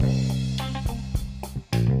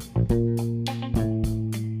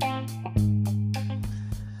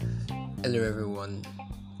and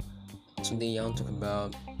today I want to talk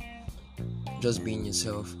about just being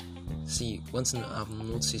yourself. See, one thing I've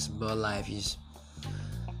noticed about life is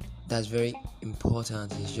that's very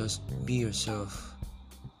important is just be yourself.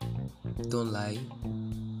 Don't lie.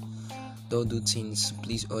 Don't do things to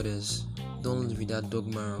please others. Don't live with that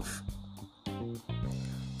dogma of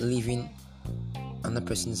living another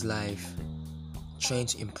person's life, trying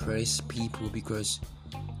to impress people because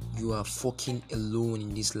you are fucking alone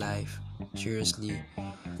in this life. Seriously,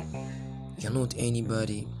 you're not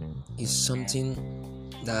anybody. It's something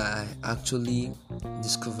that I actually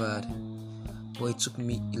discovered, but it took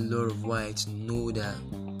me a lot of while to know that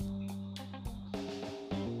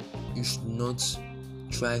you should not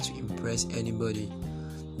try to impress anybody.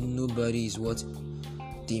 Nobody is worth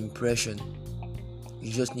the impression.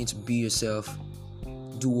 You just need to be yourself,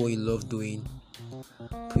 do what you love doing,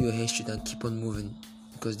 put your head straight and keep on moving,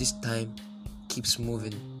 because this time keeps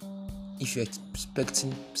moving. If you're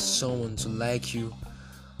expecting someone to like you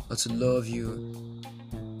or to love you,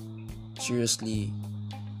 seriously,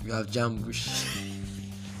 you have jambush.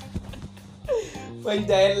 Why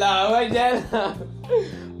did I laugh?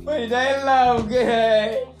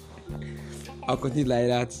 Okay. I'll continue like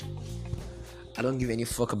that. I don't give any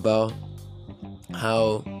fuck about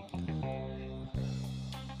how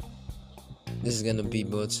this is gonna be,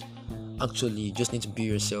 but actually you just need to be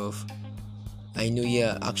yourself. I know,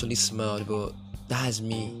 yeah, I actually smiled, but that's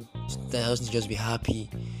me. I just need to just be happy,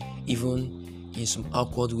 even in some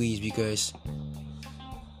awkward ways, because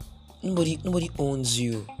nobody owns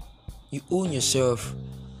you. You own yourself.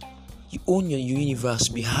 You own your universe.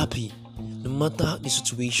 Be happy, no matter the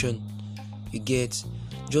situation you get.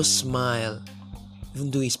 Just smile,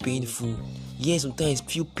 even though it's painful. Yes, sometimes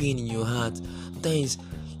feel pain in your heart. Sometimes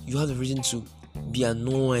you have the reason to be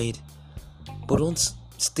annoyed, but don't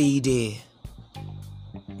stay there.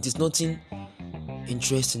 There's nothing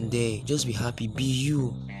interesting there. Just be happy. Be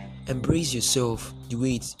you. Embrace yourself the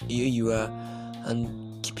way you are,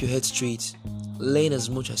 and keep your head straight. Learn as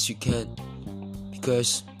much as you can,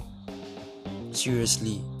 because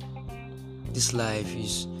seriously, this life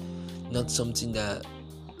is not something that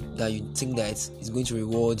you think that it's going to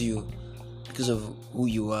reward you because of who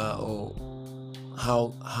you are or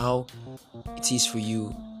how it is for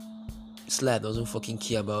you. This life doesn't fucking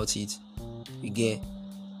care about it. You get,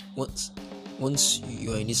 once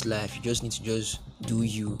you are in this life, you just need to just do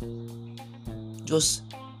you. Just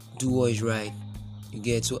do what is right. You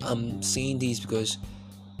get. So I'm saying this because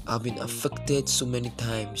I've been affected so many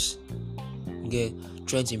times. You get,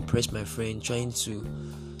 trying to impress my friend, trying to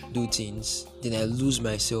do things, then I lose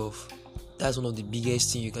myself. That's one of the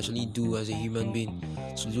biggest things you can actually do as a human being,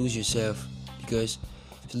 to lose yourself. Because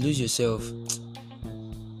if you lose yourself,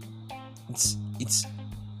 it's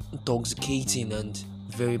intoxicating and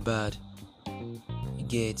very bad. You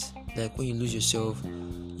get, like when you lose yourself,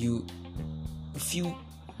 you feel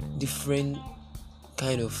different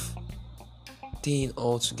kind of thing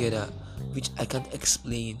altogether, which I can't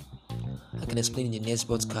explain. I can explain in the next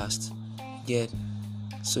podcast. You get.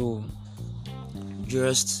 So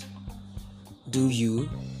just do you,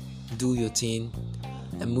 do your thing,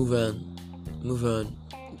 and move on.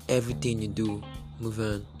 Everything you do, move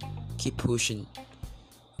on. Keep pushing.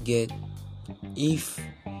 Get. If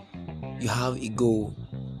you have a goal,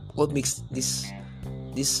 what makes this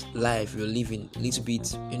life you're living a little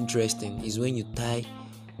bit interesting is when you tie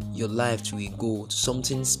your life to a goal, to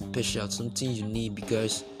something special, something you need,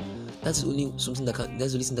 because that's the only thing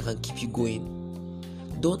that can keep you going.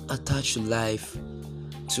 Don't attach your life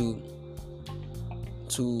to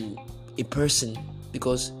a person,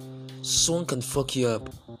 because someone can fuck you up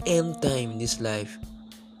anytime in this life.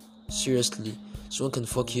 Seriously, someone can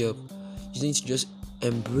fuck you up. You need to just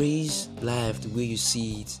embrace life the way you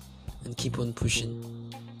see it and keep on pushing.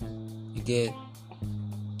 You get,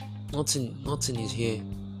 nothing is here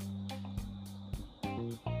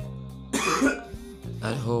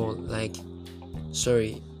at all. Like,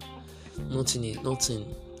 sorry, nothing.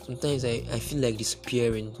 Sometimes I feel like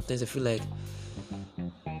disappearing. Sometimes I feel like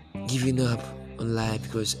giving up on life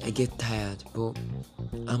because I get tired. But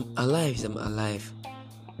I'm alive,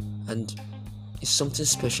 and it's something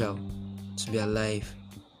special to be alive.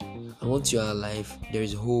 And once you are alive, there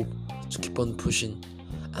is hope to keep on pushing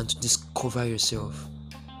and to discover yourself.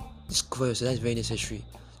 That's very necessary.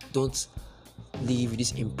 Don't live with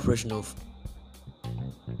this impression of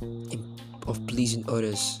pleasing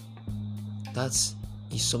others. That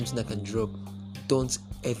is something that can drop. Don't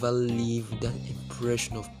ever live with that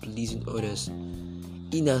impression of pleasing others.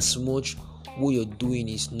 In as much what you're doing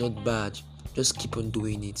is not bad, just keep on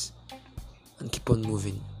doing it and keep on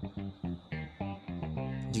moving.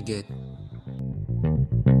 You get.